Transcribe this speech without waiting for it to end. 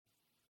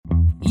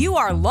You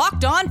are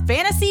Locked On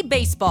Fantasy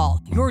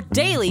Baseball, your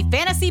daily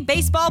fantasy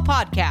baseball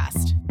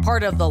podcast.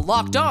 Part of the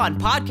Locked On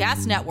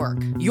Podcast Network,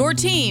 your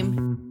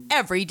team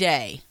every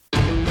day.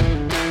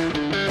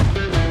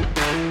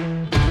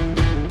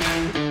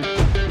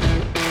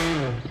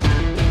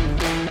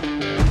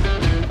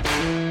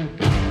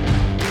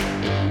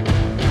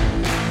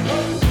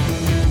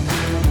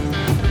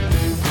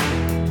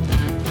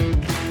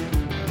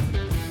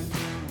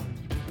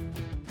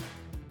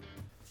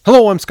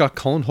 Hello, I'm Scott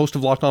Cullen, host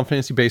of Locked On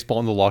Fantasy Baseball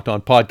on the Locked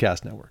On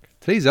Podcast Network.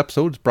 Today's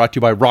episode is brought to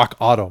you by Rock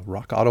Auto.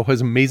 Rock Auto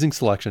has amazing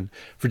selection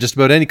for just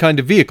about any kind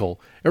of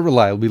vehicle at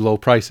reliably low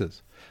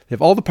prices. They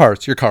have all the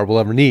parts your car will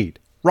ever need.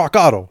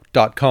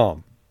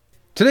 RockAuto.com.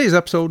 Today's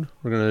episode,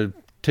 we're going to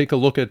take a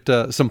look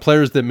at some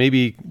players that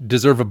maybe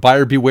deserve a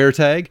buyer beware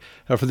tag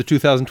for the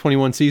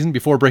 2021 season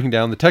before breaking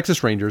down the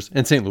Texas Rangers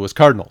and St. Louis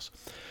Cardinals.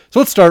 So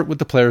let's start with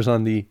the players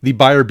on the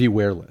buyer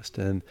beware list.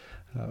 And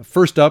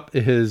first up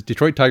is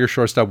Detroit Tigers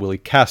shortstop Willie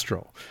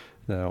Castro.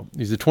 Now,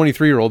 he's a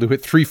 23-year-old who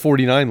hit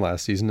 .349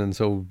 last season, and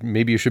so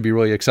maybe you should be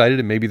really excited,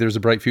 and maybe there's a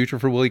bright future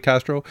for Willie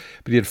Castro,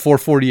 but he had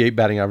 .448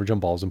 batting average on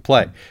balls in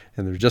play,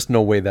 and there's just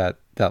no way that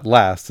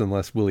lasts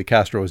unless Willie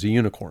Castro is a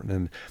unicorn,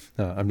 and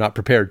I'm not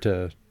prepared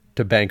to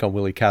bank on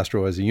Willie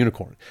Castro as a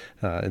unicorn.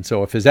 And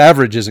so if his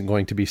average isn't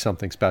going to be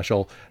something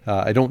special,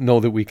 I don't know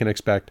that we can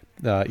expect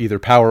either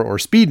power or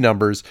speed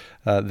numbers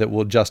that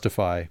will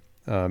justify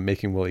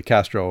making Willie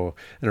Castro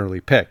an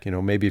early pick. You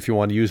know, maybe if you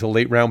want to use a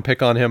late round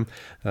pick on him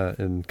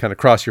and kind of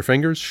cross your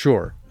fingers,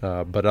 sure.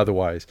 But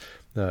otherwise,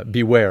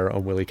 beware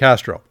on Willie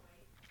Castro.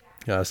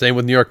 Same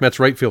with New York Mets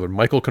right fielder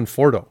Michael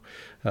Conforto.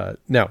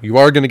 Now, you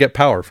are going to get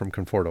power from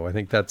Conforto. I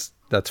think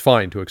that's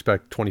fine to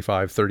expect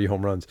 25, 30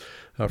 home runs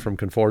from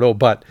Conforto,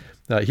 but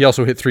he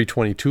also hit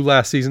 .322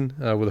 last season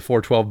with a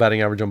 .412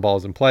 batting average on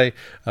balls in play.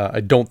 I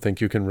don't think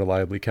you can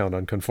reliably count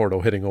on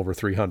Conforto hitting over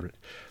 300.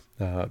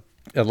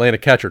 Atlanta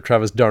catcher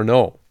Travis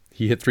d'Arnaud,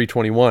 he hit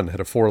 .321, had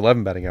a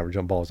 .411 batting average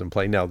on balls in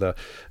play. Now,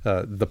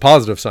 the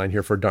positive sign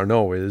here for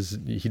d'Arnaud is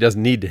he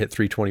doesn't need to hit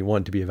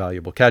 .321 to be a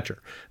valuable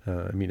catcher.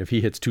 I mean, if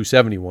he hits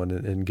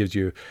 .271 and gives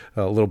you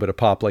a little bit of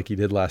pop like he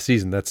did last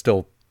season, that's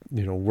still,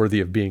 you know,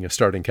 worthy of being a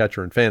starting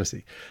catcher in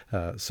fantasy.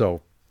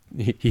 So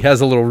he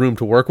has a little room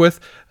to work with,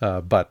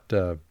 but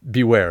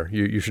beware.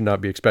 You should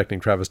not be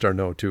expecting Travis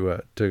d'Arnaud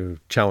to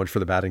challenge for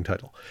the batting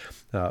title.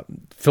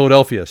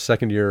 Philadelphia,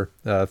 second-year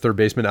third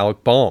baseman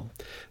Alec Bohm.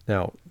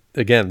 Now,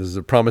 again, this is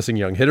a promising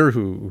young hitter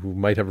who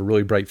might have a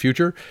really bright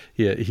future.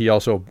 He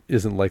also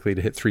isn't likely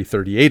to hit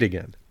 .338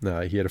 again.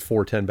 He had a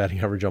 .410 batting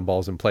average on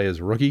balls in play as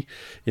a rookie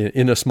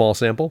in a small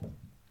sample.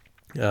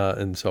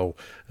 And so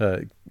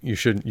you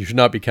should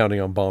not be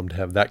counting on Bohm to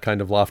have that kind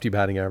of lofty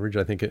batting average.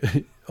 I think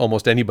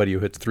almost anybody who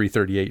hits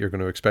 .338, you're going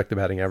to expect the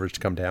batting average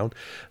to come down.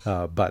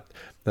 But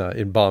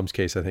in Bohm's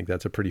case, I think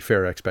that's a pretty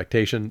fair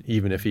expectation,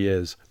 even if he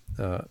is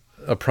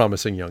a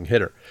promising young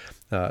hitter.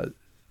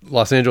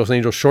 Los Angeles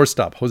Angels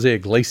shortstop Jose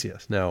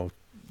Iglesias. Now,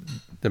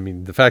 I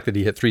mean, the fact that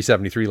he hit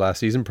 .373 last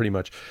season pretty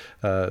much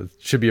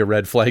should be a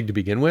red flag to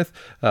begin with.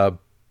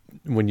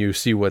 When you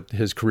see what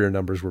his career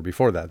numbers were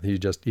before that, he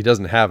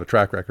doesn't have a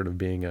track record of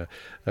being a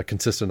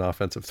consistent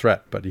offensive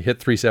threat. But he hit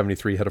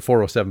 .373, had a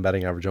 .407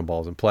 batting average on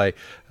balls in play.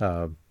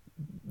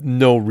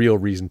 No real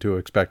reason to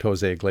expect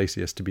Jose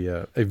Iglesias to be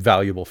a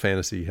valuable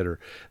fantasy hitter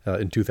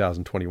in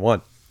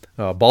 2021.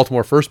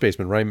 Baltimore first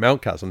baseman Ryan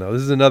Mountcastle. Now,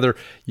 this is another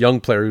young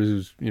player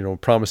who's, you know,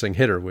 promising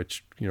hitter,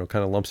 which, you know,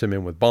 kind of lumps him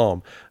in with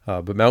Bohm.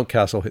 But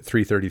Mountcastle hit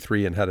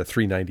 .333 and had a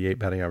 .398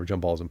 batting average on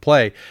balls in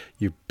play.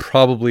 You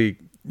probably,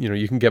 you know,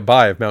 you can get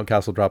by if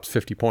Mountcastle drops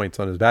 50 points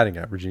on his batting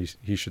average.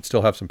 He should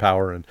still have some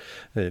power, and,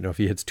 you know, if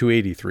he hits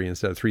 .283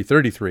 instead of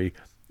 .333,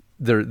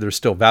 there's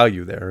still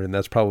value there, and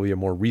that's probably a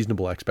more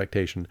reasonable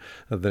expectation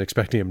than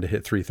expecting him to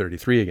hit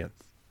 .333 again.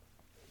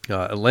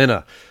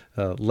 Atlanta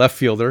left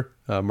fielder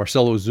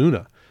Marcell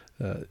Ozuna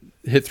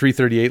hit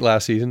 .338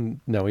 last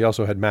season. Now, he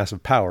also had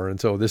massive power,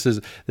 and so this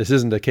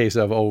isn't a case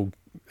of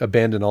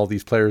abandon all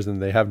these players and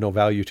they have no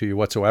value to you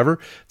whatsoever.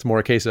 It's more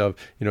a case of,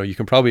 you know, you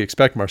can probably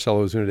expect Marcell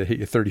Ozuna to hit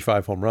you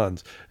 35 home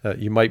runs.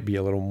 You might be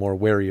a little more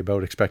wary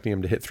about expecting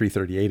him to hit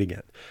 .338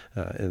 again,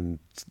 and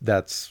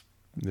that's,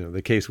 you know,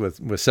 the case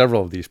with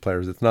several of these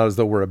players. It's not as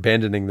though we're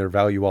abandoning their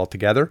value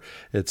altogether.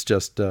 It's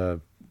just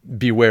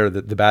beware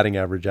that the batting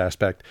average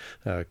aspect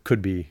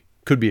could be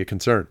a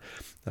concern.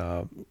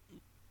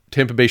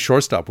 Tampa Bay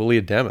shortstop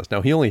Willie Adames.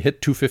 Now, he only hit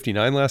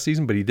 .259 last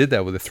season, but he did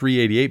that with a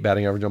 .388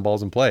 batting average on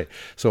balls in play.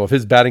 So if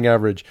his batting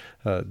average,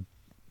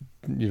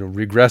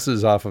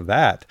 regresses off of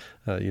that,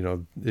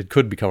 it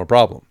could become a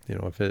problem. You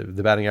know, if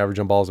the batting average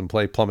on balls in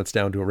play plummets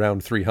down to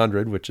around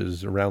 300, which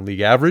is around league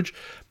average,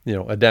 you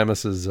know,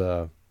 Adames's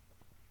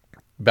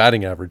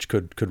batting average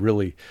could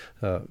really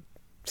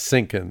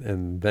sink,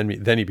 and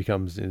then he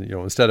becomes, you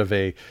know, instead of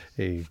a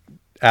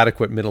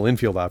adequate middle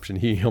infield option,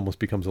 he almost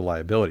becomes a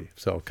liability.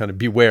 So kind of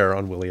beware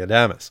on Willie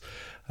Adames.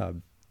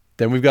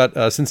 Then we've got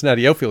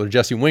Cincinnati outfielder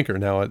Jesse Winker.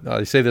 Now,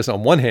 I say this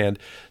on one hand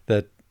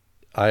that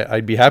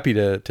I'd be happy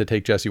to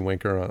take Jesse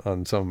Winker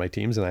on some of my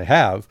teams, and I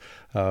have,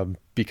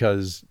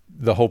 because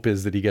the hope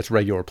is that he gets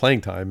regular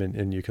playing time,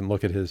 and you can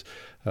look at his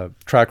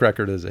track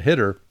record as a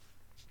hitter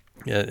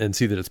and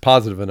see that it's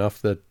positive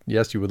enough that,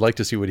 yes, you would like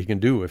to see what he can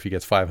do if he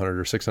gets 500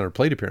 or 600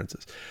 plate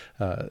appearances.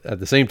 At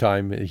the same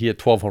time, he hit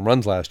 12 home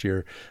runs last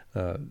year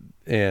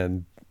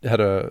and had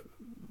a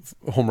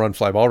home run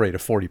fly ball rate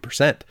of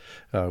 40%,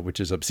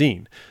 which is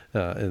obscene.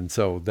 And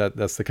so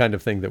that's the kind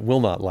of thing that will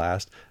not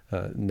last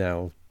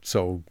now.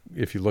 So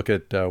if you look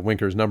at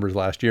Winker's numbers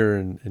last year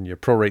and you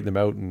prorate them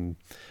out and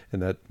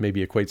that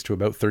maybe equates to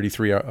about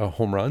 33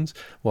 home runs,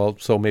 well,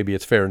 so maybe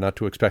it's fair not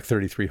to expect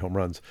 33 home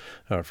runs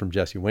from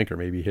Jesse Winker.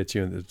 Maybe he hits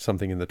you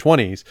something in the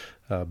 20s,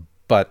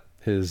 but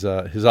his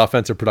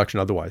offensive production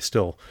otherwise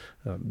still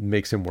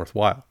makes him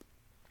worthwhile.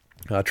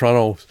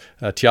 Toronto's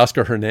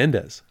Teoscar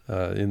Hernandez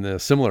in a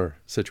similar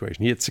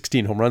situation. He hit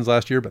 16 home runs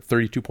last year, but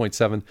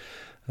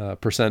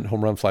 32.7%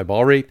 home run fly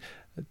ball rate.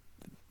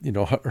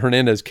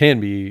 Hernandez can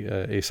be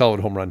a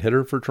solid home run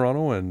hitter for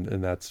Toronto,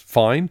 and that's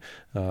fine.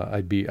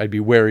 I'd be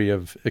wary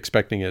of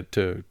expecting it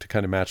to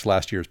kind of match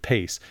last year's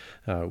pace,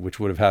 which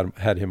would have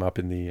had him up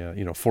in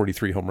the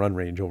 43 home run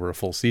range over a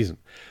full season.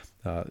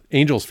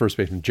 Angels first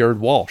baseman Jared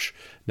Walsh.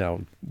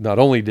 Now, not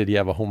only did he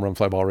have a home run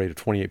fly ball rate of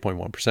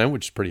 28.1%,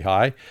 which is pretty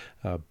high,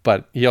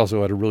 but he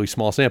also had a really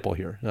small sample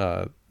here.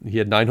 He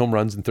had 9 home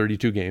runs in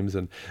 32 games,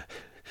 and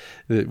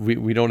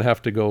we don't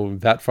have to go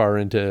that far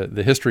into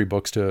the history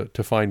books to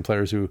find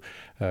players who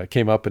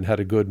came up and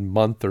had a good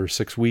month or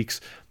 6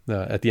 weeks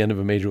at the end of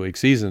a major league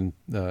season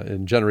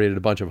and generated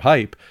a bunch of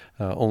hype,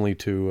 only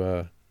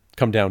to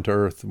come down to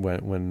earth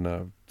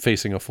when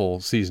facing a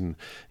full season.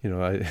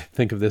 I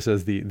think of this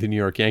as the New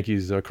York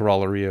Yankees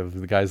corollary of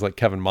the guys like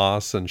Kevin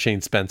Moss and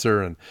Shane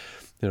Spencer, and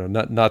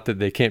not that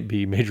they can't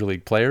be major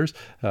league players,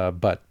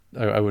 but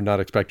I would not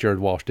expect Jared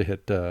Walsh to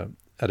hit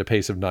at a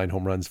pace of 9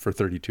 home runs for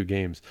 32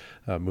 games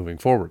moving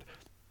forward.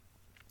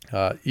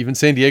 Even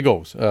San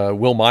Diego's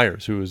Will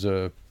Myers, who is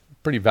a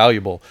pretty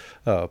valuable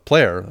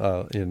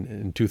player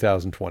in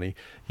 2020,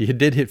 he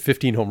did hit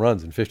 15 home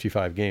runs in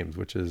 55 games,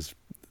 which is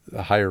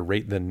a higher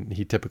rate than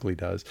he typically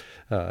does.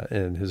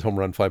 And his home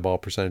run fly ball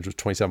percentage was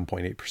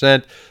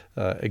 27.8%.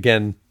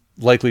 Again,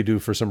 likely due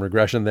for some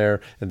regression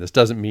there. And this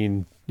doesn't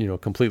mean,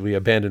 completely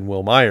abandon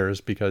Will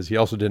Myers, because he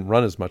also didn't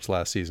run as much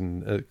last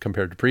season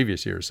compared to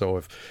previous years. So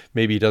if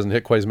maybe he doesn't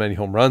hit quite as many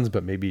home runs,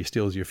 but maybe he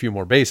steals you a few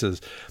more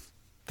bases,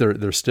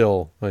 there's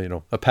still,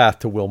 a path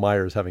to Will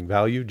Myers having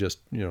value. Just,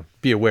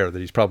 be aware that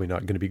he's probably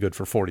not going to be good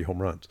for 40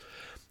 home runs.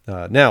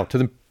 Now to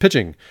the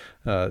pitching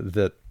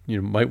that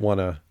you might want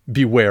to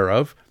beware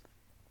of.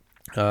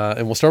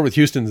 And we'll start with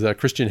Houston's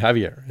Christian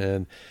Javier.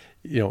 And,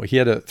 he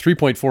had a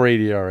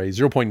 3.48 ERA,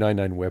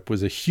 0.99 whip,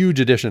 was a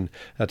huge addition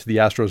to the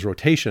Astros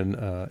rotation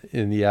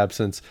in the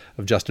absence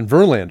of Justin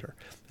Verlander.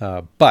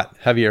 But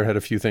Javier had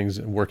a few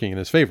things working in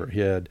his favor.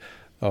 He had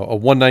a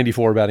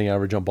 194 batting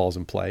average on balls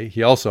in play.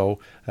 He also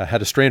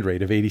had a strand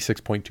rate of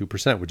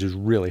 86.2%, which is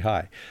really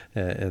high.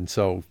 And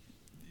so,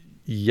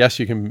 yes,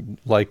 you can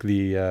like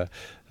the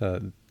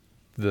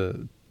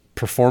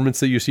performance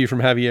that you see from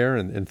Javier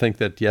and think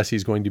that, yes,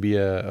 he's going to be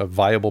a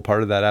viable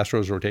part of that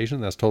Astros rotation.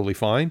 That's totally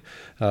fine.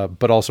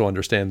 But also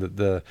understand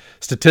that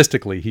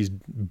statistically he's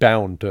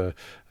bound to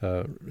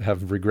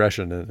have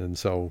regression. And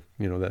so,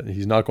 that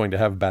he's not going to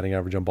have a batting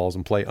average on balls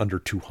in play under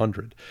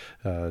 200.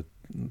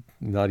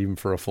 Not even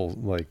for a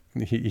full,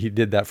 he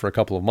did that for a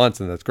couple of months,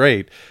 and that's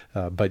great.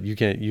 But you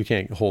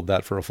can't hold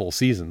that for a full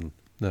season,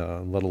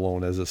 let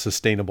alone as a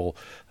sustainable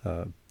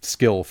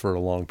skill for a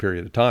long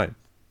period of time.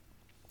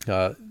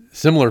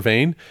 Similar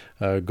vein,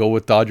 go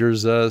with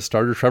Dodgers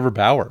starter Trevor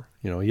Bauer.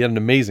 He had an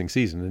amazing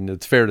season, and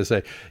it's fair to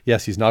say,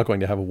 yes, he's not going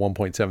to have a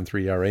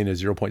 1.73 ERA and a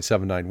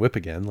 0.79 WHIP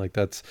again.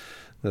 That's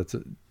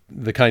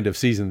the kind of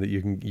season that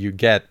you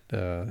get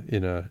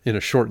in a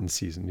shortened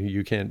season.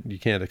 You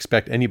can't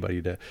expect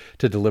anybody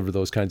to deliver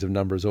those kinds of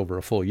numbers over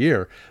a full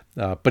year.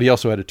 But he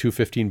also had a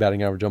 215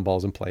 batting average on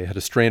balls in play, had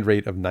a strand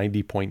rate of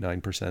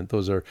 90.9%.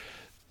 Those are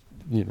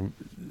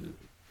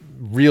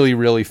really,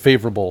 really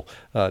favorable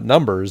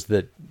numbers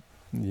that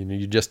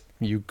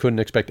you couldn't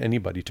expect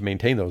anybody to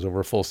maintain those over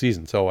a full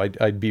season. So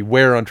I'd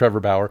beware on Trevor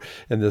Bauer.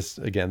 And this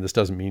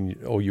doesn't mean,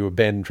 you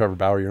abandon Trevor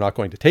Bauer, you're not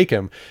going to take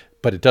him,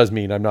 but it does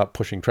mean I'm not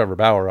pushing Trevor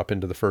Bauer up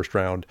into the first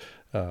round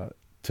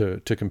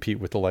to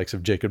compete with the likes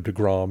of Jacob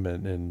deGrom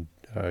and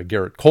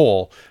Garrett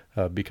Cole,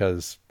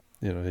 because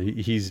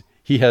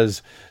he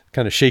has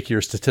kind of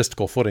shakier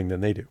statistical footing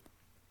than they do.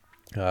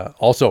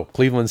 Also,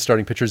 Cleveland's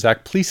starting pitcher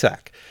Zach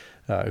Plesac,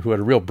 who had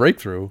a real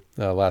breakthrough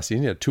last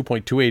season. He had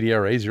 2.28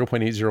 ERA,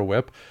 0.80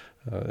 WHIP,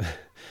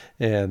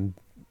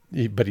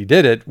 but he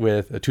did it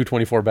with a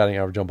 224 batting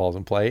average on balls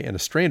in play and a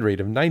strand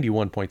rate of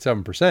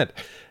 91.7%.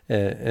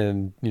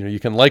 And you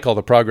can like all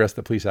the progress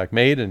that Plesac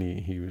made, and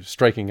he was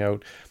striking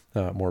out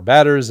more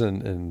batters,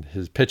 and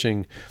his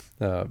pitching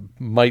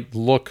might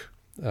look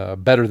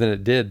better than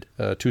it did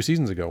 2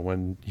 seasons ago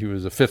when he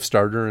was a fifth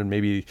starter, and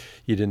maybe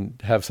you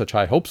didn't have such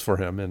high hopes for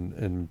him.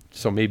 And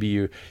so maybe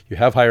you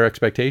have higher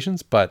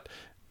expectations, but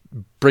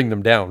bring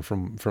them down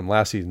from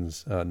last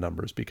season's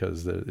numbers,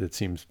 because it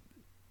seems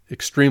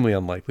extremely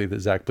unlikely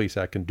that Zach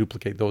Plesac can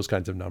duplicate those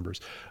kinds of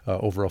numbers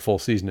over a full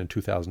season in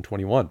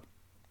 2021.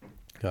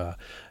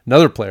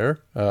 Another player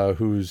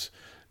who's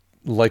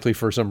likely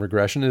for some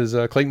regression is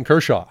Clayton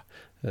Kershaw.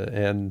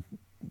 And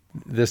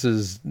this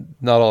is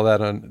not all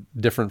that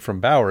different from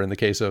Bauer in the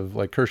case of,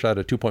 like, Kershaw had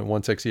a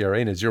 2.16 ERA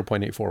and a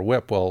 0.84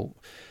 whip. Well,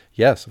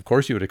 yes, of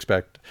course you would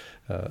expect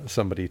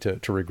somebody to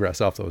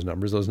regress off those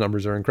numbers. Those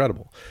numbers are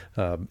incredible.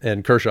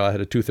 And Kershaw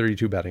had a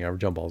 232 batting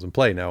average on balls in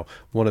play. Now,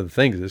 one of the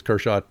things is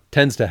Kershaw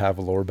tends to have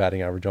a lower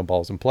batting average on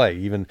balls in play,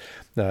 even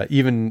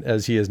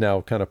as he is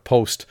now kind of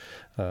post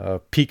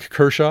peak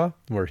Kershaw,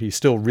 where he's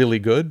still really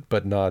good,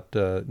 but not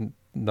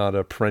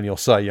a perennial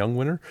Cy Young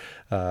winner.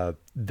 A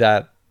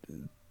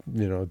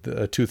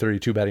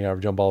 232 batting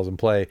average on balls in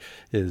play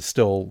is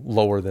still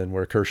lower than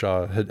where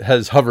Kershaw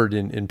has hovered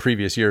in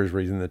previous years,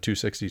 where he's in the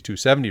 260,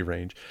 270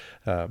 range.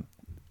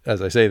 As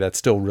I say, that's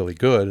still really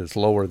good. It's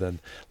lower than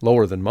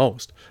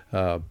most,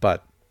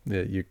 but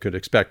you could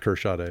expect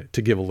Kershaw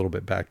to give a little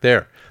bit back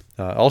there.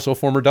 Also,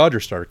 former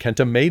Dodger starter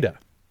Kenta Maeda,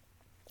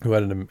 who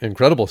had an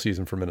incredible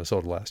season for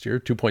Minnesota last year,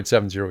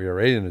 2.70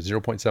 ERA and a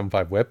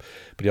 0.75 whip,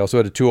 but he also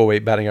had a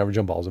 208 batting average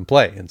on balls in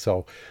play. And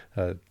so,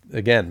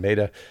 again,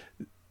 Maeda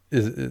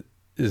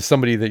is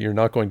somebody that you're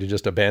not going to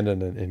just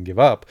abandon and give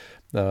up,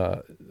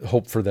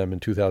 hope for them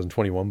in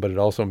 2021, but it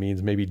also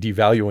means maybe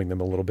devaluing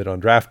them a little bit on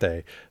draft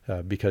day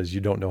because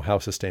you don't know how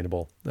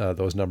sustainable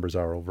those numbers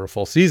are over a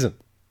full season.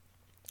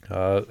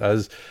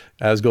 As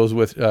goes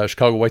with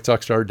Chicago White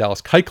Sox star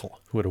Dallas Keuchel,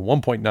 who had a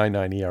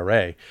 1.99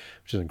 ERA,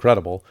 which is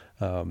incredible.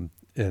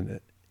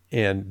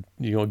 And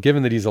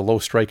given that he's a low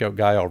strikeout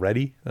guy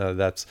already,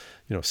 that's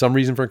some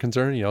reason for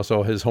concern.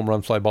 Also, his home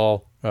run fly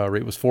ball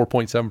rate was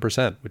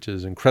 4.7%, which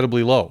is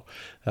incredibly low.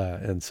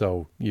 And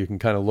so you can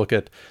kind of look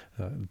at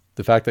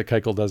the fact that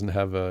Keuchel doesn't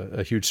have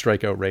a huge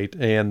strikeout rate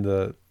and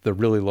the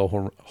really low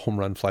home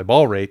run fly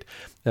ball rate.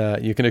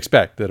 You can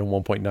expect that a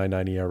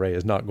 1.99 ERA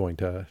is not going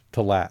to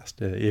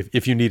last.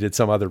 If you needed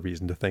some other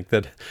reason to think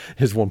that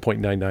his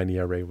 1.99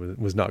 ERA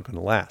was not going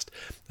to last.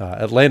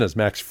 Atlanta's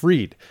Max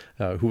Fried,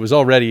 who was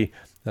already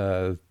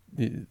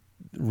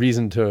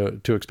reason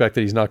to expect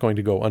that he's not going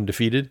to go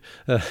undefeated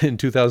in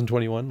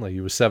 2021. Like, he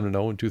was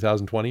 7-0 in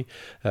 2020,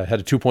 had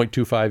a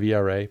 2.25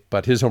 ERA,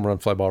 but his home run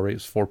fly ball rate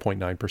was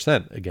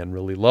 4.9%. Again,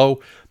 really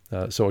low.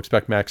 So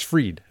expect Max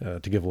Fried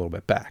to give a little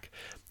bit back.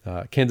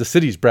 Kansas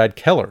City's Brad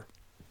Keller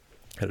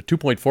had a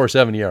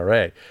 2.47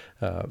 ERA,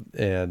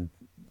 and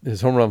his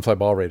home run fly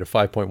ball rate of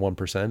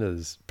 5.1%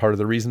 is part of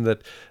the reason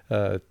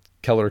that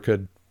Keller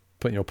could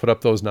put up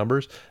those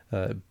numbers,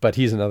 but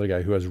he's another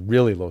guy who has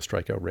really low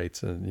strikeout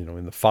rates, and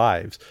in the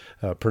 5s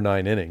per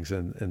 9 innings,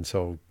 and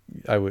so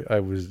I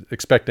was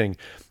expecting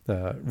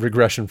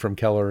regression from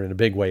Keller in a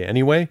big way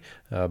anyway.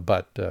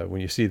 But when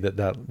you see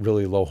that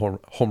really low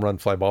home run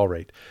fly ball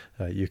rate,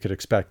 you could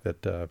expect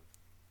that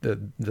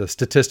the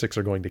statistics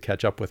are going to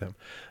catch up with him.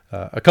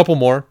 A couple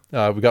more.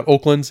 We got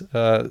Oakland's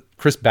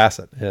Chris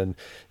Bassett, and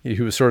he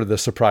was sort of the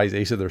surprise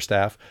ace of their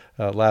staff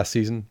last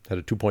season. Had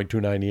a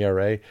 2.29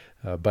 ERA,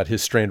 but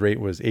his strand rate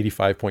was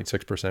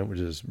 85.6%, which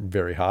is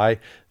very high.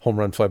 Home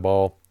run fly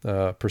ball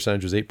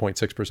percentage was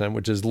 8.6%,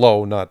 which is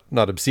low, not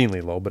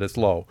obscenely low, but it's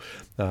low.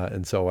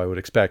 And so I would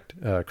expect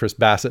Chris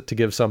Bassett to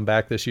give some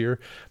back this year,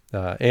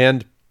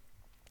 and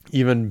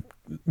even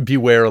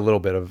beware a little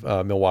bit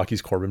of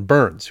Milwaukee's Corbin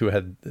Burnes, who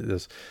had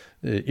this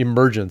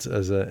emergence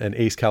as an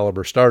ace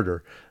caliber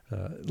starter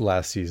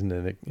last season,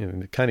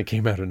 and it kind of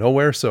came out of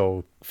nowhere.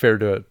 So fair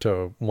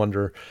to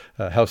wonder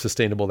how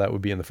sustainable that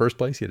would be in the first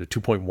place. He had a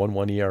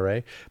 2.11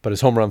 ERA, but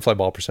his home run fly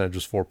ball percentage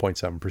was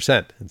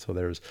 4.7%. And so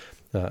there's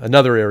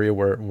another area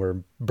where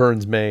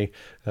Burnes may,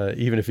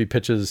 even if he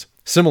pitches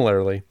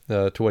similarly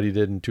to what he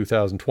did in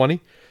 2020,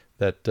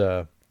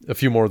 that a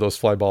few more of those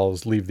fly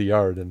balls leave the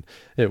yard, and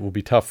it will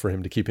be tough for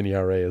him to keep an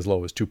ERA as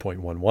low as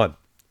 2.11.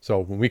 So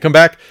when we come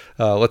back,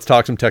 let's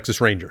talk some Texas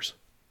Rangers.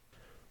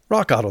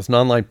 Rock Auto is an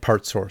online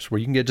parts source where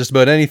you can get just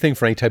about anything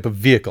for any type of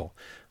vehicle.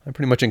 I'm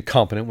pretty much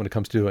incompetent when it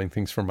comes to doing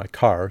things for my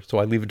car, so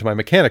I leave it to my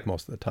mechanic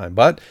most of the time.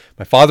 But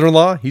my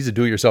father-in-law, he's a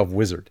do-it-yourself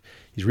wizard.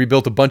 He's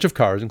rebuilt a bunch of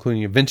cars,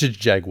 including a vintage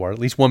Jaguar, at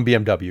least one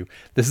BMW.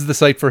 This is the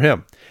site for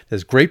him. It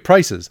has great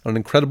prices on an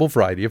incredible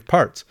variety of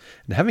parts.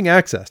 And having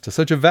access to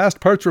such a vast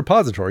parts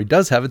repository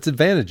does have its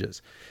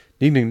advantages.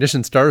 Need an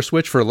ignition starter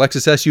switch for a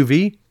Lexus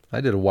SUV?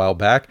 I did a while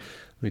back.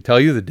 Let me tell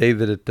you, the day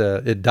that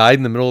it died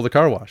in the middle of the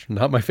car wash.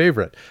 Not my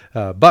favorite.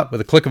 But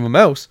with a click of a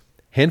mouse,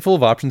 a handful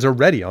of options are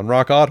ready on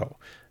Rock Auto.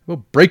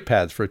 Well, brake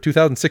pads for a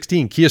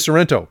 2016 Kia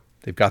Sorento.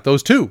 They've got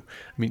those too.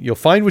 I mean, you'll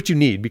find what you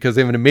need because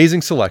they have an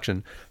amazing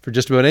selection for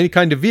just about any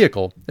kind of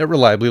vehicle at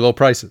reliably low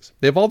prices.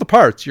 They have all the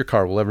parts your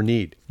car will ever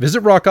need.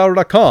 Visit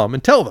rockauto.com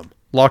and tell them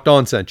Locked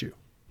On sent you.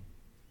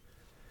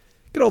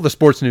 Get all the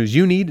sports news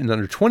you need in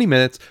under 20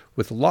 minutes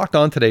with the Locked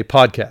On Today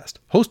podcast.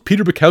 Host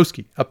Peter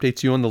Bukowski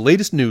updates you on the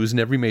latest news in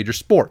every major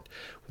sport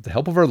with the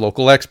help of our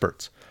local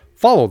experts.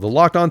 Follow the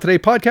Locked On Today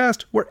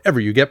podcast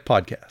wherever you get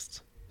podcasts.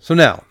 So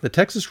now, the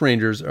Texas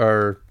Rangers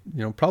are,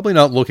 probably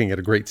not looking at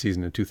a great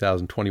season in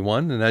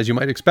 2021, and as you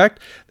might expect,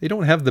 they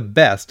don't have the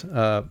best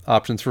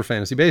options for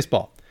fantasy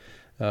baseball.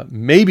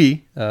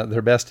 Maybe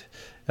their best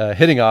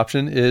hitting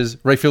option is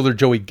right fielder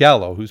Joey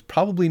Gallo, who's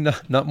probably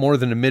not more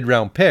than a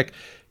mid-round pick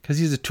because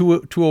he's a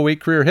 208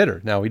 career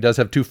hitter. Now, he does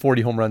have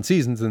 240 home run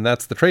seasons, and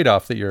that's the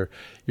trade-off that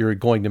you're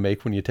going to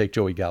make when you take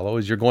Joey Gallo,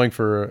 is you're going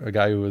for a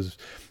guy who has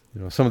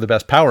some of the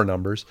best power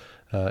numbers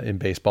in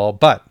baseball,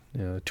 but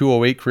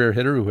 208 career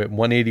hitter who hit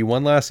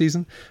 181 last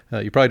season,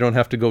 you probably don't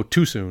have to go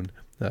too soon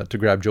to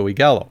grab Joey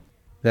Gallo.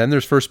 Then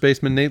there's first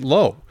baseman Nate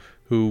Lowe,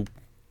 who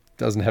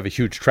doesn't have a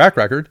huge track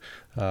record,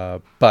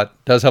 but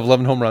does have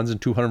 11 home runs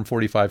and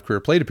 245 career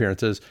plate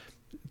appearances.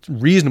 It's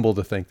reasonable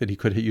to think that he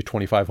could hit you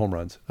 25 home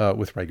runs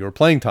with regular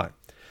playing time.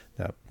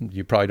 Now,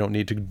 you probably don't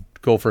need to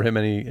go for him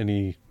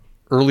any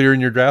earlier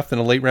in your draft than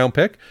a late round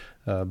pick,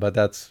 but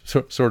that's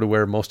sort of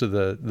where most of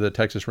the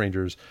Texas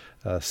Rangers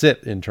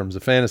sit in terms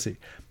of fantasy.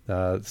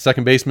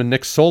 Second baseman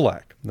Nick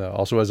Solak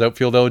also has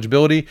outfield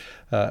eligibility.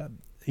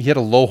 He had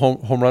a low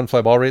home run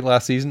fly ball rate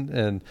last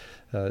season,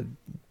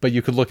 but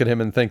you could look at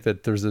him and think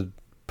that there's a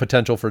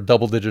potential for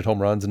double-digit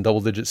home runs and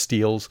double-digit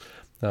steals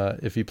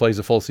if he plays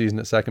a full season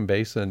at second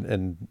base.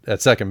 And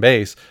at second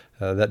base,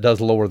 that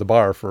does lower the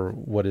bar for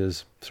what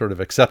is sort of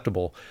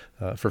acceptable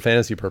for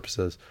fantasy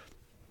purposes.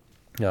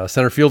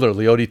 Center fielder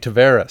Leody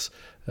Taveras.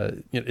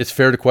 It's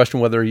fair to question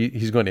whether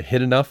he's going to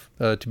hit enough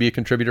to be a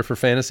contributor for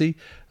fantasy,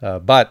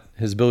 but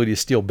his ability to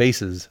steal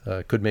bases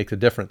could make the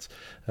difference,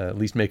 at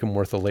least make him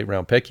worth a late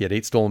round pick. He had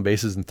 8 stolen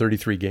bases in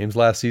 33 games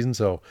last season,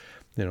 so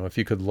if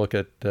you could look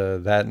at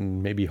that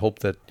and maybe hope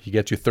that he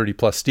gets you 30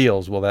 plus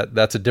steals, well,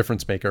 that's a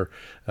difference maker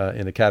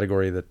in a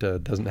category that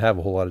doesn't have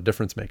a whole lot of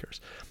difference makers.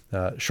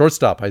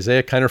 Shortstop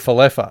Isaiah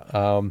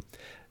Kiner-Falefa.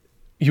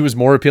 He was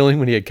more appealing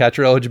when he had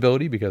catcher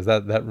eligibility because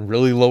that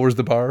really lowers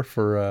the bar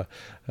for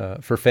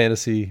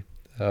fantasy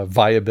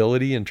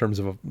viability in terms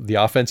of the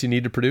offense you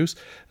need to produce.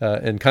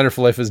 And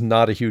Kiner-Falefa is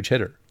not a huge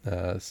hitter,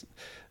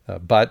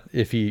 but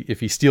if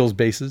he steals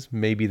bases,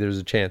 maybe there's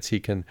a chance he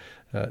can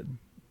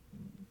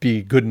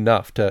be good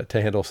enough to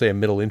handle, say, a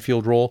middle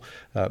infield role.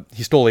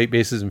 He stole 8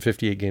 bases in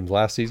 58 games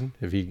last season.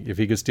 If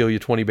he could steal you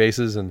 20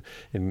 bases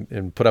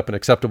and put up an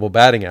acceptable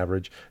batting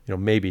average,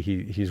 maybe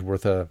he's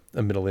worth a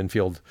middle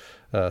infield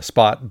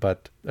spot.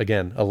 But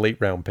again, a late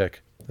round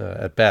pick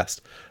at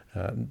best.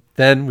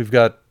 Then we've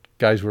got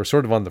guys who are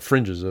sort of on the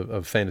fringes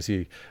of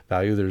fantasy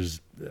value.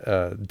 There's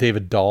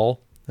David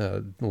Dahl,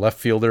 left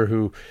fielder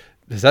who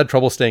has had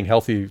trouble staying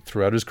healthy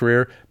throughout his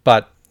career,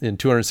 but in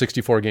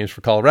 264 games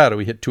for Colorado,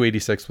 he hit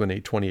 286 with an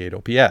 828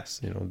 OPS.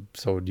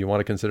 So do you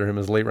want to consider him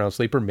as a late round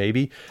sleeper?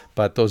 Maybe,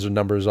 but those are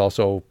numbers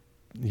also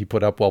he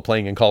put up while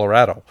playing in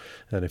Colorado.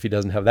 And if he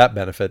doesn't have that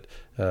benefit,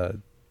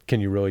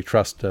 can you really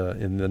trust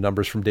in the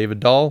numbers from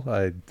David Dahl?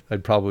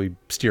 I'd probably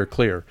steer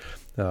clear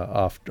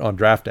off on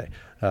draft day.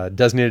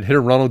 Designated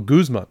hitter Ronald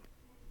Guzman,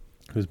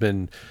 who's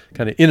been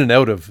kind of in and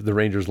out of the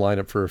Rangers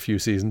lineup for a few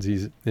seasons.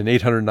 He's in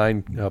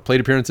 809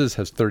 plate appearances,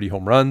 has 30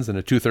 home runs and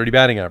a 230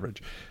 batting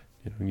average.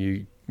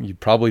 You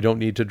probably don't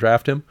need to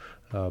draft him,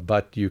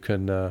 but you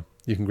can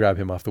grab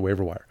him off the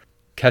waiver wire.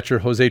 Catcher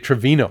Jose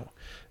Trevino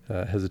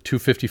has a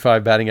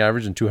 255 batting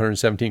average and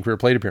 217 career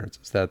plate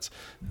appearances. That's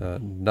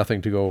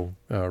nothing to go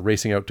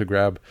racing out to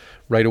grab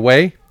right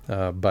away,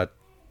 but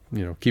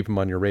keep him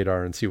on your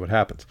radar and see what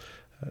happens.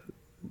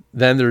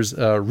 Then there's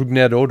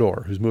Rougned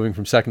Odor, who's moving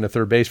from second to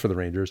third base for the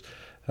Rangers.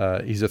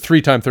 He's a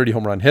 3-time 30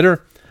 home run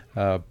hitter,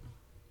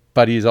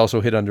 but he's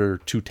also hit under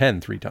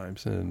 210 3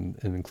 times and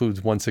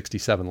includes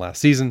 167 last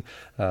season.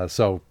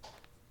 So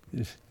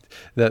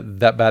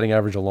that batting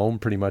average alone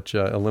pretty much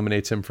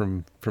eliminates him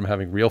from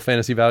having real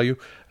fantasy value.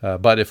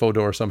 But if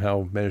Odor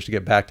somehow managed to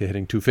get back to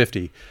hitting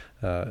 250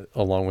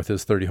 along with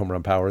his 30 home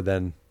run power,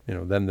 then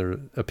their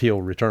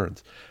appeal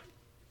returns.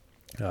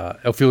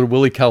 Outfielder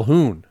Willie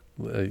Calhoun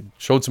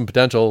showed some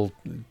potential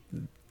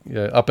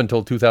up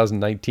until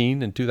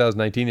 2019. In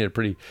 2019, he had a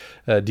pretty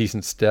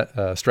decent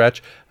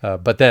stretch.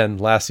 But then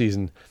last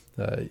season,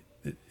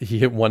 he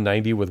hit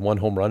 190 with 1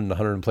 home run and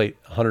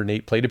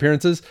 108 plate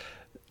appearances.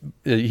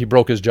 He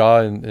broke his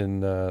jaw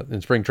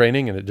in spring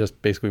training, and it just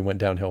basically went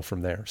downhill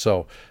from there.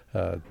 So,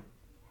 the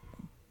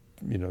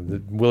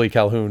Willie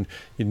Calhoun,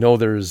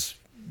 there is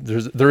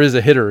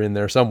a hitter in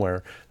there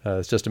somewhere.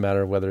 It's just a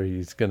matter of whether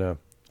he's going to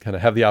kind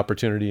of have the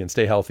opportunity and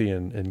stay healthy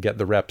and get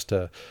the reps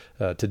to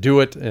do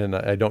it. And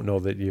I don't know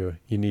that you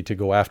need to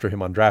go after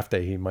him on draft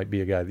day. He might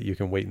be a guy that you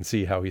can wait and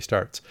see how he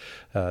starts.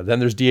 Then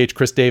there's DH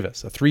Chris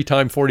Davis, a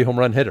 3-time 40 home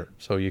run hitter.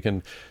 So you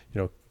can,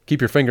 keep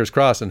your fingers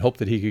crossed and hope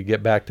that he could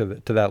get back to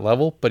that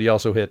level. But he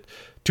also hit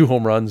 2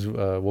 home runs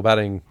while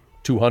batting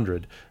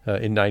 200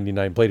 in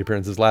 99 plate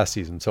appearances last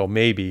season. So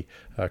maybe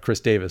Chris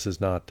Davis is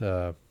not,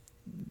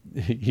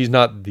 he's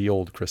not the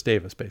old Chris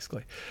Davis,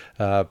 basically.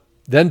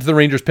 Then to the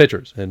Rangers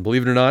pitchers, and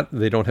believe it or not,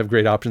 they don't have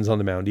great options on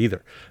the mound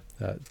either.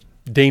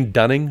 Dane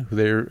Dunning, who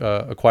they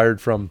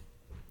acquired from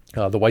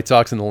the White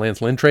Sox in the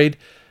Lance Lynn trade,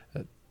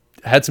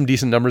 had some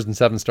decent numbers in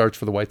 7 starts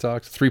for the White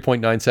Sox,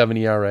 3.97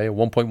 ERA,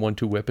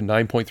 1.12 WHIP, and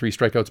 9.3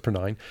 strikeouts per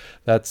 9.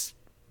 That's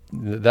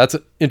that's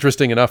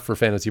interesting enough for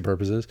fantasy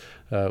purposes.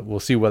 We'll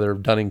see whether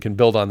Dunning can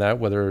build on that,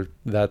 whether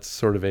that's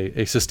sort of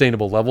a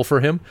sustainable level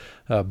for him.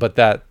 But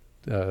that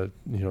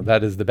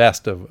is the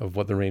best of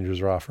what the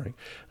Rangers are offering.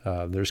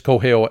 There's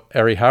Kohei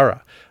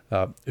Arihara,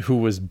 who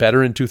was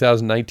better in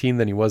 2019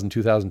 than he was in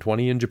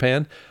 2020 in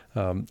Japan.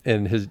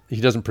 And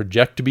he doesn't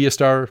project to be a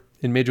star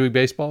in Major League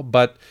Baseball,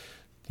 but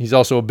he's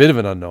also a bit of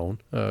an unknown,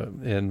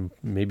 and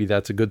maybe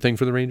that's a good thing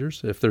for the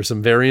Rangers. If there's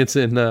some variance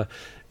in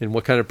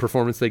what kind of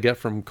performance they get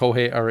from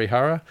Kohei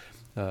Arihara,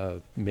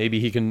 maybe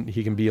he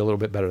can be a little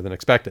bit better than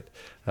expected.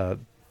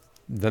 Then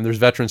there's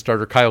veteran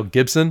starter Kyle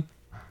Gibson.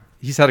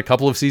 He's had a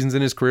couple of seasons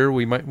in his career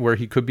where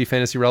he could be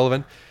fantasy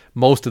relevant.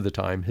 Most of the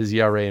time, his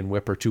ERA and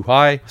WHIP are too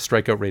high,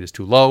 strikeout rate is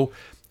too low,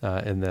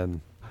 and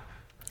then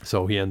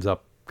so he ends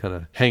up kind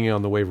of hanging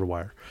on the waiver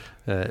wire.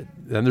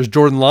 Then there's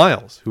Jordan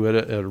Lyles, who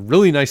had a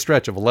really nice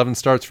stretch of 11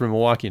 starts for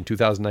Milwaukee in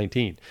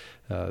 2019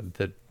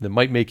 that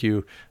might make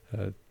you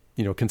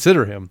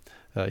consider him.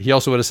 He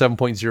also had a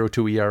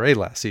 7.02 ERA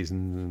last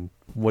season.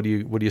 What are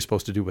you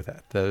supposed to do with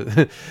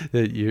that?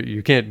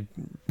 You can't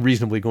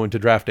reasonably go into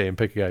draft day and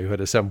pick a guy who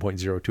had a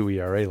 7.02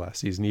 ERA last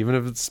season, even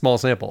if it's a small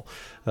sample.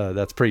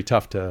 That's pretty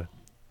tough to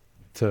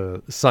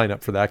sign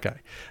up for that guy.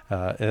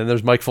 And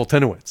there's Mike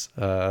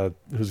Foltynewicz,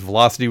 whose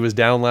velocity was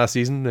down last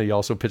season. He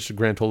also pitched a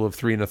grand total of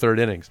 3 1/3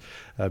 innings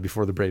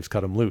before the Braves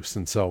cut him loose.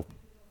 And so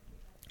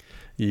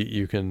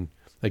you can,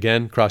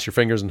 again, cross your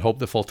fingers and hope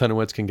that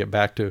Foltynewicz can get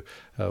back to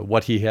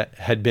what he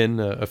had been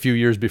a few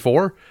years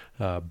before.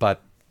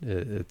 But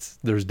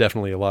there's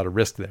definitely a lot of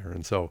risk there.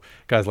 And so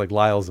guys like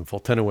Lyles and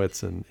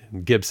Foltynewicz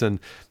and Gibson,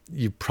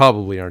 you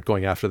probably aren't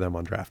going after them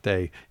on draft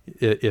day.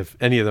 If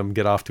any of them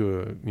get off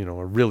to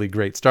a really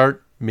great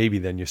start, maybe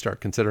then you start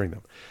considering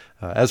them.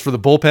 As for the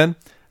bullpen,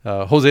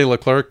 Jose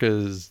Leclerc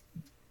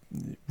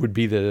would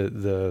be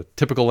the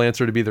typical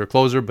answer to be their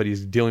closer, but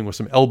he's dealing with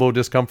some elbow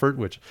discomfort,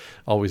 which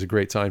always a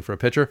great sign for a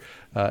pitcher.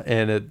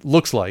 And it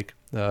looks like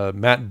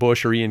Matt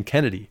Bush or Ian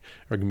Kennedy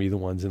are going to be the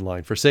ones in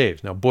line for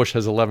saves. Now, Bush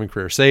has 11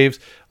 career saves,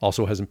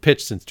 also hasn't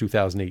pitched since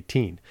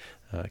 2018.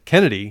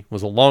 Kennedy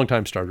was a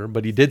longtime starter,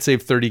 but he did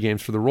save 30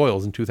 games for the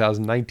Royals in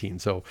 2019.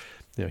 So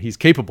he's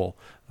capable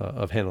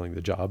of handling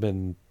the job.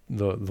 And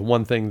the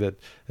one thing that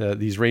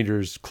these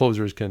Rangers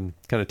closers can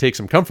kind of take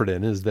some comfort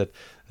in is that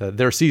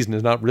their season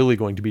is not really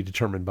going to be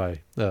determined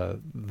by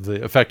the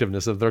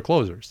effectiveness of their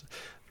closers.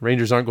 The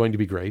Rangers aren't going to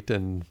be great,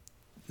 and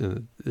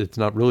it's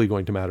not really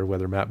going to matter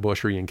whether Matt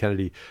Bush or Ian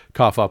Kennedy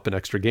cough up an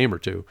extra game or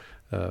two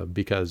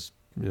because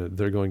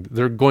they're going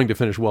to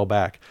finish well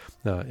back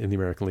in the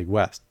American League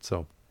West.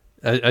 So,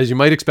 as you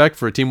might expect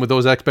for a team with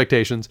those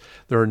expectations,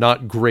 there are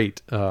not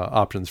great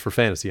options for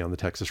fantasy on the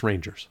Texas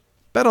Rangers.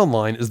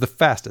 BetOnline is the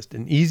fastest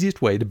and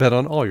easiest way to bet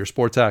on all your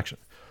sports action.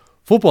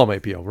 Football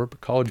might be over, but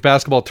college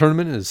basketball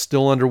tournament is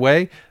still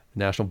underway. The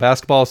National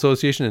Basketball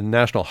Association and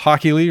National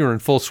Hockey League are in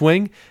full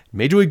swing.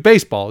 Major League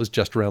Baseball is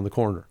just around the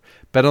corner.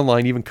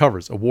 BetOnline even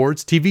covers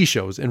awards, TV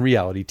shows, and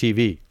reality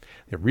TV.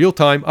 They have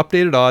real-time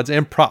updated odds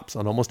and props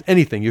on almost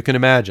anything you can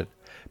imagine.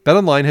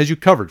 BetOnline has you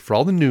covered for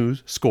all the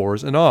news,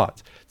 scores, and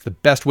odds. It's the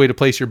best way to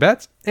place your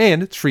bets,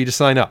 and it's free to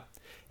sign up.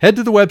 Head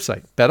to the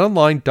website,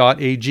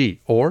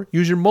 betonline.ag, or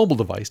use your mobile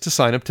device to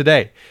sign up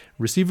today.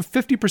 Receive a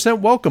 50%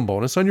 welcome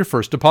bonus on your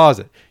first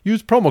deposit.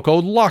 Use promo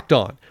code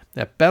LOCKEDON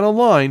at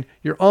BetOnline,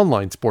 your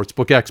online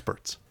sportsbook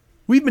experts.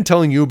 We've been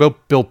telling you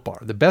about Built Bar,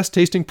 the best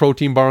tasting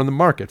protein bar on the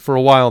market for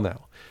a while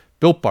now.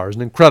 Built Bar is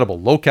an incredible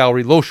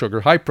low-calorie,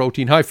 low-sugar,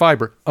 high-protein,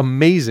 high-fiber,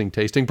 amazing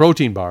tasting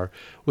protein bar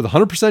with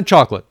 100%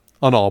 chocolate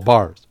on all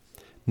bars.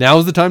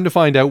 Now's the time to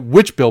find out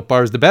which Built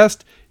Bar is the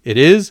best. It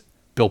is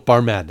Built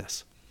Bar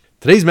Madness.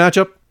 Today's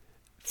matchup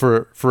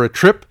for a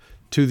trip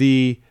to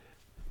the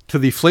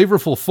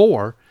Flavorful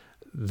Four.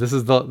 This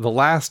is the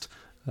last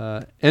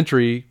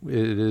entry.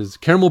 It is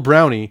Caramel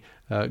Brownie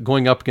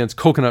going up against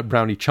Coconut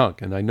Brownie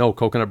Chunk. And I know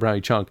Coconut Brownie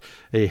Chunk,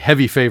 a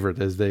heavy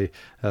favorite as they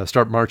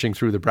start marching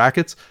through the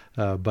brackets.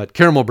 But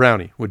Caramel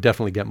Brownie would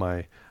definitely get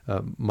my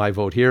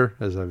vote here.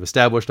 As I've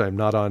established, I'm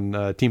not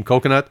on Team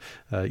Coconut,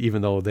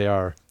 even though they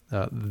are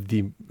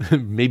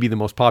maybe the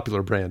most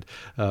popular brand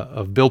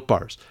of Built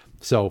Bars.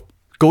 So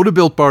go to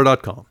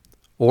BuiltBar.com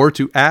or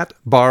to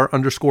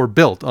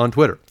 @bar_built on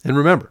Twitter. And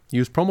remember,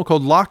 use promo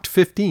code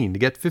LOCKED15 to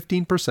get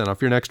 15% off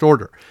your next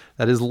order.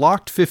 That is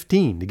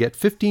LOCKED15 to get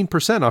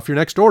 15% off your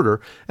next order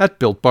at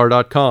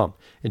BuiltBar.com.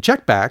 And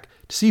check back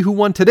to see who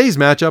won today's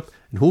matchup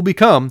and who will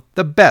become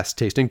the best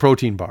tasting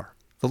protein bar.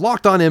 The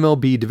Locked On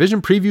MLB Division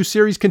Preview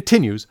Series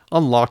continues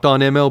on Locked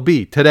On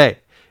MLB today.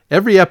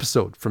 Every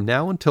episode from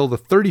now until the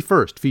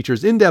 31st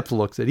features in-depth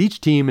looks at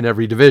each team in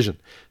every division.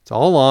 It's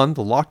all on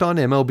the Locked On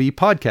MLB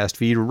podcast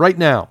feed right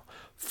now.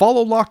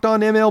 Follow Locked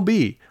On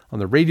MLB on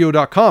the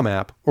radio.com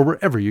app or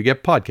wherever you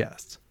get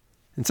podcasts.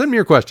 And send me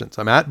your questions.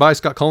 I'm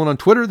 @ByScottCullen on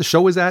Twitter. The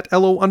show is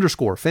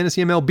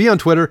 @LO_FantasyMLB on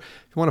Twitter.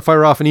 If you want to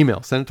fire off an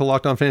email, send it to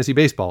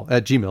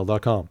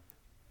LockedOnFantasyBaseball@gmail.com.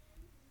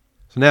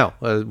 So now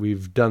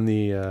we've done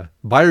the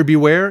buyer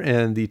beware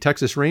and the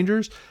Texas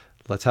Rangers.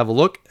 Let's have a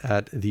look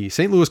at the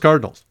St. Louis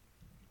Cardinals.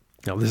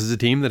 Now, this is a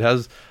team that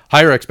has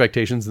higher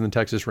expectations than the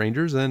Texas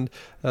Rangers, and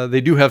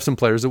they do have some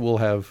players that will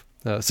have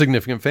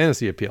significant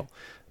fantasy appeal.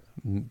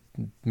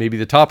 Maybe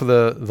the top of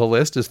the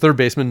list is third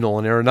baseman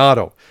Nolan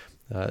Arenado.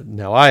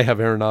 Now, I have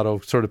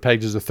Arenado sort of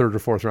pegged as a third or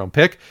fourth round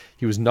pick.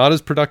 He was not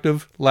as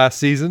productive last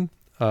season,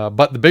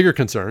 but the bigger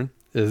concern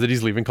is that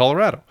he's leaving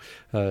Colorado.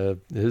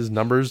 His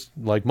numbers,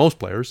 like most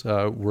players,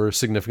 were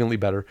significantly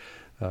better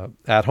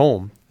at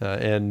home.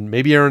 And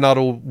maybe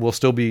Arenado will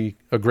still be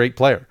a great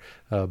player,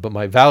 but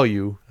my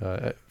value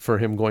for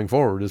him going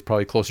forward is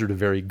probably closer to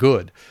very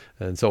good.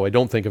 And so I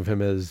don't think of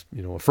him as,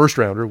 a first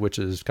rounder, which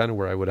is kind of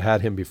where I would have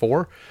had him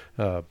before.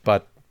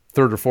 But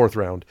third or fourth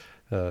round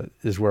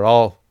is where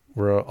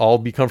I'll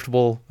be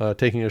comfortable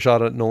taking a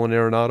shot at Nolan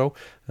Arenado.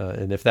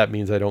 And if that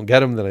means I don't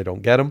get him, then I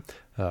don't get him.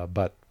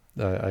 But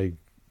I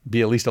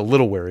be at least a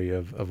little wary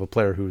of a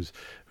player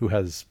who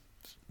has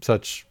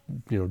such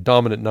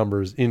dominant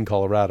numbers in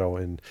Colorado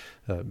and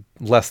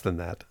less than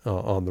that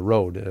on the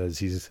road as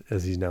he's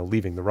now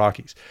leaving the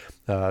Rockies.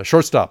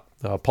 Shortstop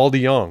Paul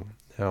DeJong.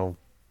 Now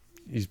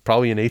he's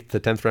probably an 8th to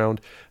 10th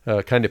round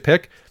kind of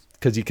pick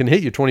because he can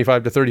hit you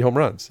 25 to 30 home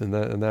runs and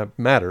that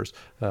matters.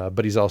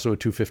 But he's also a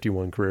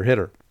 .251 career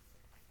hitter.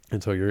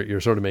 And so you're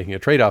sort of making a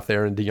trade-off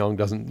there, and DeJong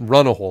doesn't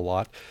run a whole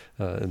lot,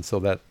 and so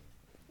that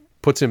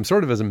puts him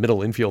sort of as a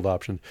middle infield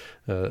option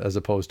as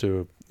opposed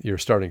to your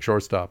starting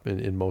shortstop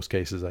in most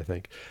cases, I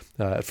think.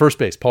 At first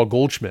base, Paul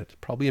Goldschmidt,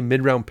 probably a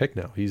mid-round pick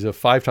now. He's a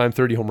 5-time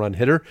 30 home run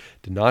hitter,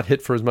 did not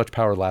hit for as much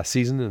power last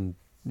season,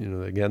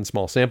 and again,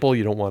 small sample.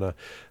 You don't want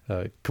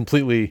to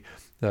completely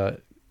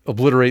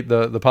obliterate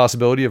the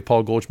possibility of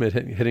Paul Goldschmidt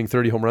hitting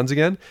 30 home runs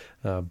again,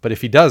 but if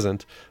he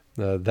doesn't,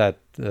 that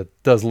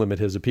does limit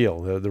his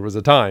appeal. There was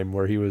a time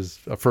where he was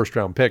a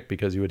first-round pick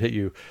because he would hit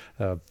you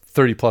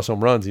 30-plus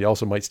home runs. He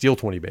also might steal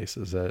 20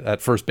 bases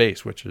at first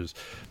base, which is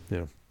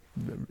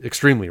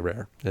extremely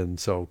rare. And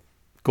so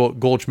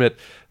Goldschmidt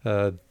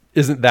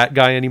isn't that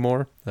guy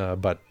anymore,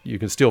 but you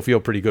can still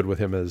feel pretty good with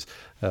him as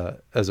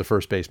a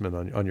first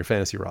baseman on your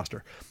fantasy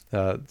roster.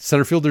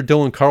 Center fielder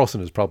Dylan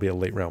Carlson is probably a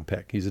late-round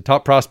pick. He's a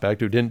top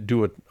prospect who didn't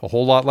do a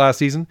whole lot last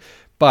season,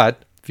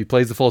 but if he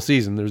plays the full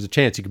season, there's a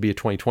chance he could be a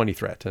 2020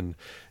 threat. And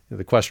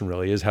the question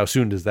really is, how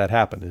soon does that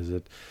happen?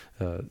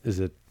 Is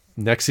it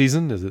next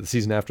season? Is it the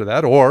season after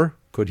that? Or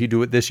could he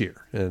do it this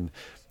year? And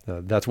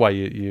that's why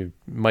you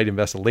might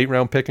invest a late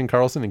round pick in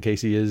Carlson in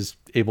case he is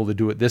able to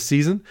do it this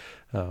season.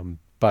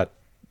 But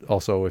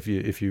also, if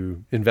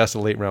you invest a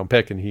late round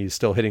pick and he's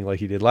still hitting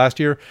like he did last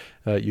year,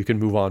 you can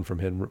move on from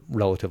him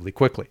relatively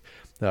quickly.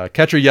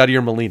 Catcher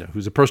Yadier Molina,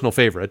 who's a personal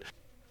favorite.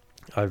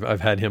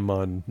 I've had him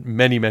on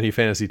many, many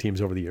fantasy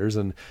teams over the years,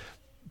 and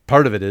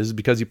part of it is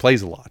because he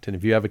plays a lot. And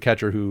if you have a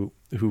catcher who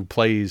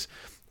plays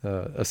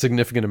a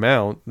significant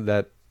amount,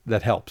 that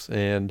helps.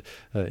 And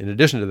in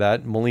addition to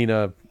that,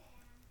 Molina,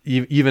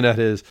 even at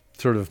his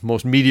sort of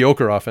most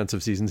mediocre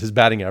offensive seasons, his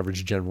batting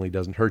average generally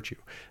doesn't hurt you,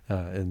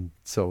 and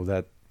so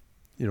that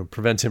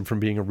prevents him from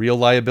being a real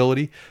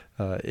liability.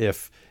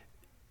 If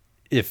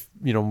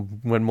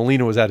when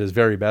Molina was at his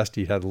very best,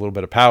 he had a little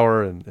bit of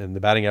power and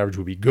the batting average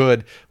would be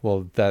good.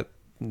 Well, that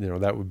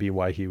would be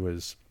why he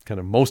was kind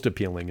of most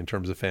appealing in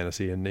terms of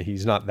fantasy. And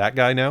he's not that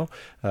guy now,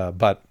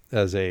 but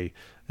as a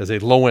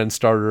low end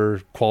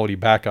starter, quality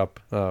backup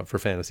for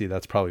fantasy,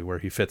 that's probably where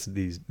he fits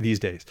these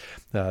days.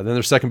 Then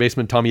there's second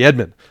baseman Tommy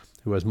Edman,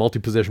 who has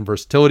multi-position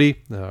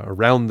versatility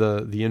around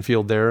the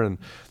infield there,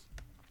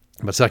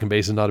 but second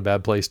base is not a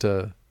bad place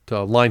to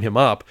line him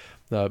up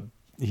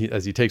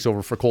as he takes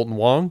over for Colton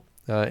Wong.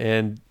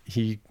 And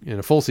he, in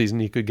a full season,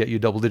 he could get you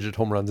double-digit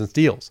home runs and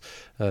steals.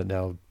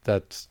 Now,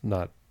 that's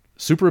not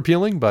super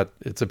appealing, but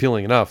it's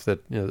appealing enough that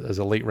as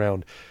a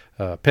late-round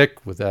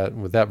pick with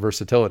that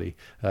versatility,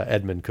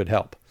 Edman could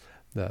help.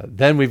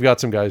 Then we've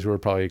got some guys who are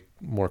probably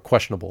more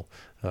questionable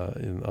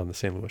on the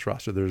St. Louis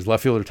roster. There's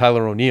left fielder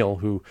Tyler O'Neill,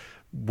 who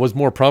was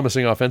more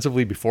promising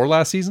offensively before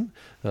last season,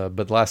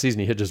 but last season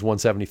he hit just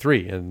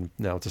 173, and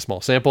now it's a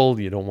small sample.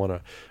 You don't want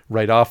to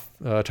write off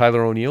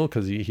Tyler O'Neill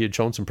because he had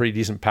shown some pretty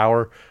decent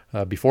power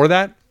before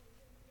that,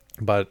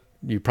 but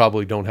you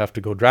probably don't have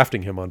to go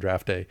drafting him on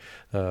draft day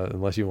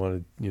unless you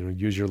want to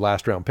use your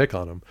last round pick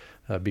on him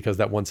because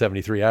that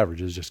 173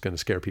 average is just going to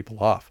scare people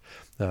off.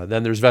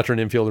 Then there's veteran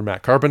infielder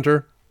Matt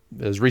Carpenter.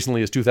 As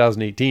recently as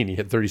 2018, he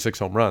hit 36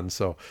 home runs,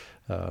 so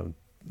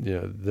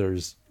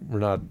we're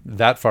not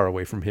that far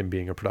away from him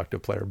being a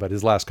productive player, but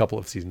his last couple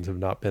of seasons have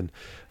not been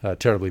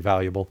terribly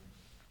valuable.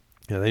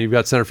 And then you've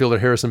got center fielder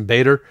Harrison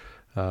Bader,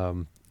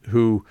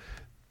 who,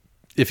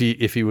 if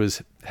he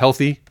was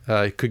healthy,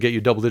 could get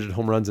you double-digit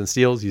home runs and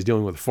steals. He's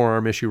dealing with a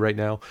forearm issue right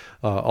now,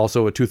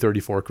 also a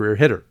 .234 career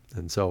hitter.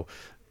 And so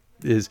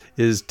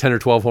is 10 or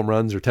 12 home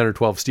runs or 10 or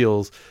 12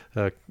 steals,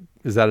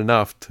 is that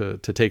enough to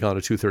take on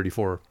a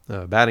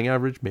 .234 batting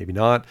average? Maybe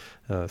not,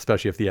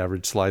 especially if the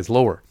average slides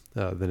lower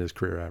than his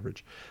career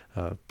average.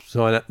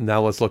 So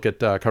now let's look at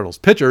Cardinals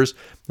pitchers.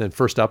 And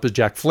first up is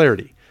Jack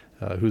Flaherty,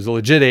 who's a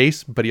legit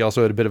ace, but he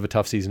also had a bit of a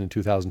tough season in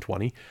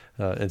 2020.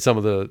 And some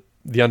of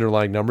the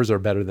underlying numbers are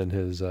better than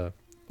his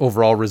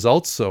overall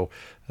results. So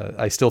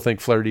I still think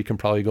Flaherty can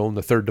probably go in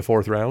the third to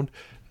fourth round.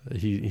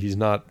 He's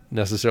not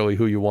necessarily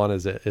who you want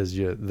as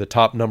the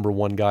top number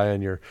one guy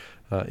on your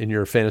in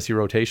your fantasy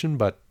rotation,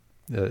 but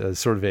as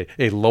sort of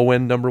a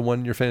low-end number one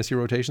in your fantasy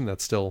rotation,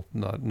 that's still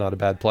not a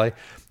bad play.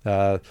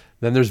 Then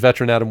there's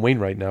veteran Adam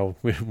Wainwright. Now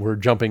we're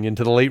jumping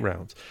into the late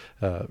rounds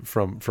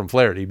from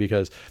Flaherty,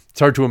 because it's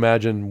hard to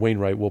imagine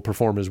Wainwright will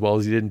perform as well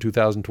as he did in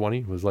 2020.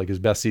 It was like his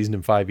best season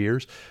in 5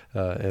 years.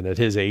 And at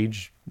his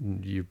age,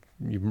 you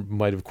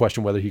might have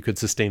questioned whether he could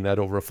sustain that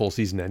over a full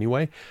season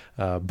anyway.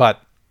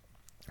 But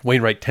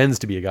Wainwright tends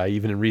to be a guy,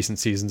 even in recent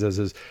seasons, as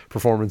his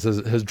performance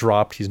has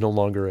dropped. He's no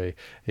longer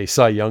a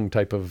Cy Young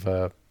type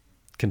of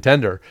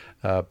contender,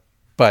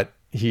 but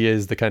he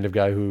is the kind of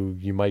guy who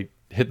you might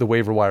hit the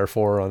waiver wire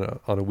for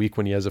on a week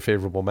when he has a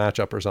favorable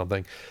matchup or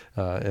something.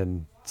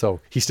 And so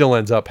he still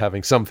ends up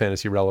having some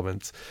fantasy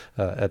relevance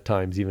at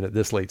times, even at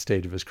this late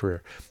stage of his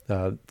career.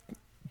 Then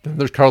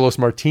there's Carlos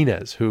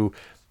Martinez, who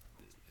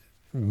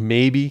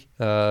maybe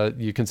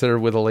you consider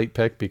with a late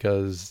pick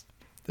because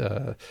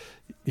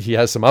he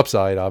has some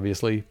upside,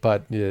 obviously,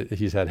 but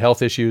he's had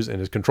health issues and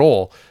his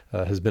control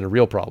has been a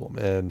real problem.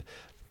 And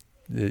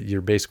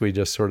you're basically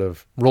just sort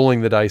of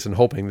rolling the dice and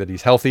hoping that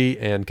he's healthy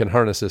and can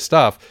harness his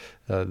stuff,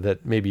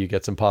 that maybe you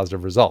get some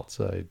positive results.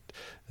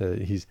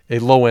 He's a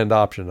low-end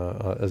option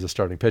as a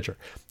starting pitcher.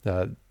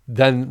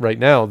 Then right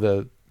now,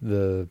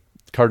 the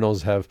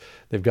Cardinals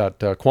they've got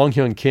Kwang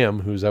Hyun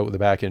Kim, who's out with a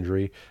back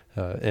injury,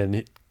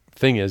 and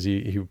thing is,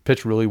 he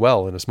pitched really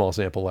well in a small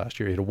sample last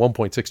year. He had a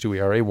 1.62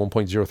 ERA,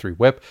 1.03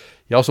 WHIP.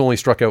 He also only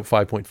struck out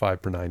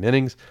 5.5 per 9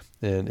 innings,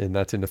 and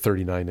that's in a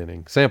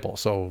 39-inning sample.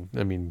 So,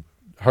 I mean,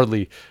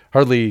 hardly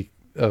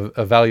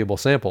a valuable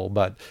sample,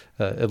 but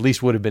at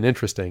least would have been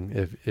interesting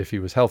if he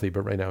was healthy.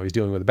 But right now he's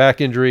dealing with a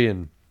back injury,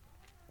 and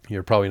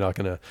you're probably not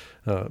going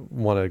to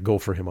want to go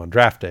for him on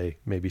draft day.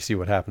 Maybe see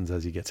what happens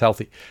as he gets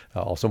healthy.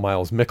 Also,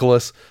 Miles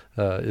Mikolas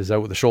is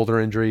out with a shoulder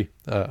injury.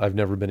 I've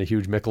never been a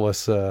huge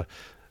Mikolas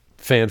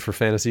fan for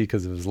fantasy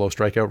because of his low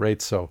strikeout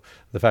rates. So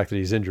the fact that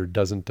he's injured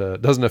doesn't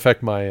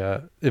affect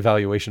my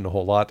evaluation a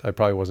whole lot. I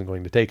probably wasn't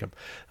going to take him.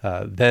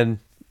 Then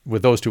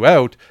with those two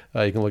out,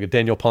 you can look at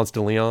Daniel Ponce de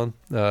Leon.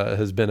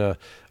 Has been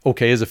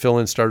okay as a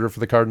fill-in starter for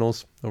the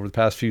Cardinals over the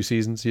past few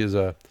seasons. He has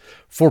a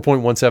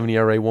 4.17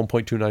 ERA,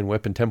 1.29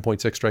 WHIP, and 10.6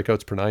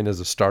 strikeouts per 9 as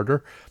a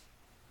starter.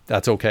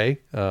 That's okay.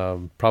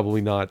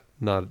 Probably not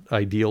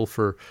ideal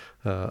for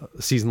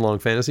season-long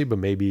fantasy, but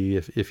maybe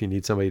if you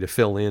need somebody to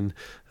fill in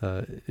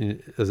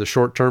as a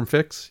short-term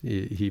fix,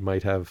 he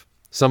might have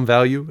some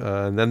value.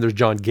 And then there's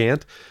John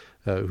Gant,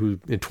 who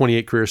in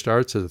 28 career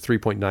starts has a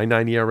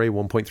 3.99 ERA,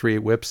 1.38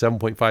 WHIP,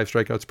 7.5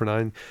 strikeouts per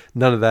 9.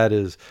 None of that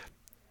is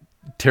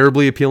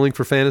terribly appealing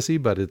for fantasy,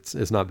 but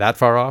it's not that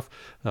far off.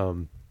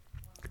 The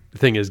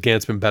thing is,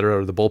 Gant's been better out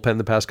of the bullpen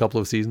the past couple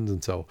of seasons,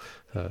 and so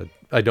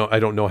I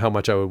don't know how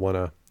much I would want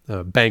to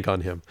bank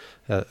on him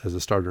as a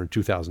starter in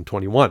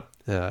 2021.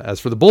 As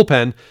for the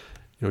bullpen,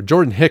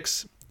 Jordan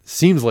Hicks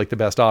seems like the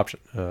best option.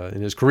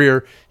 In his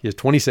career, he has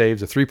 20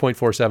 saves, a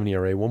 3.47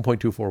 ERA,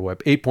 1.24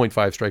 WHIP, 8.5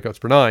 strikeouts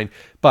per 9,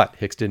 but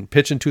Hicks didn't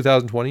pitch in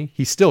 2020.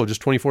 He's still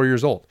just 24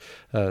 years old,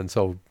 and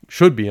so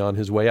should be on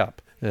his way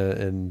up,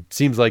 and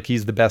seems like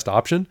he's the best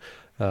option.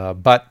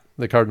 But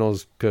the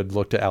Cardinals could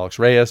look to Alex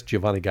Reyes,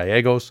 Giovanni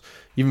Gallegos,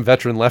 even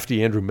veteran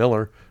lefty Andrew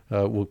Miller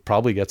will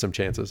probably get some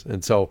chances.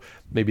 And so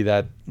maybe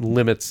that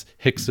limits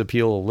Hicks'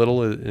 appeal a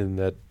little, in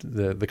that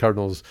the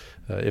Cardinals,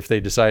 if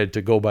they decided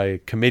to go by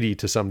committee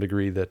to some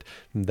degree, that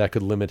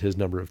could limit his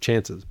number of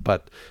chances.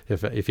 But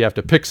if you have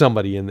to pick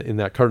somebody in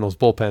that Cardinals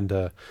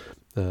bullpen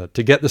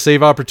to get the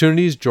save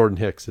opportunities, Jordan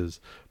Hicks is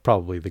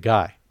probably the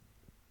guy.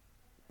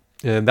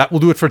 And that will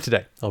do it for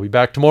today. I'll be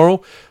back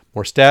tomorrow.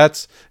 More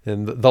stats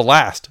and the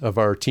last of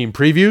our team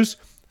previews.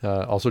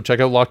 Also check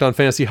out Locked On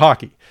Fantasy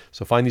Hockey.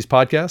 So find these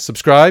podcasts,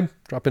 subscribe,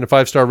 drop in a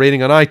 5-star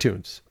rating on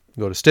iTunes.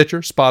 Go to Stitcher,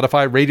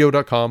 Spotify,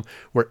 radio.com,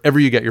 wherever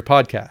you get your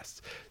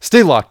podcasts.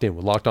 Stay locked in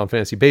with Locked On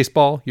Fantasy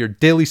Baseball, your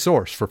daily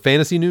source for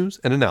fantasy news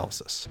and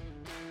analysis.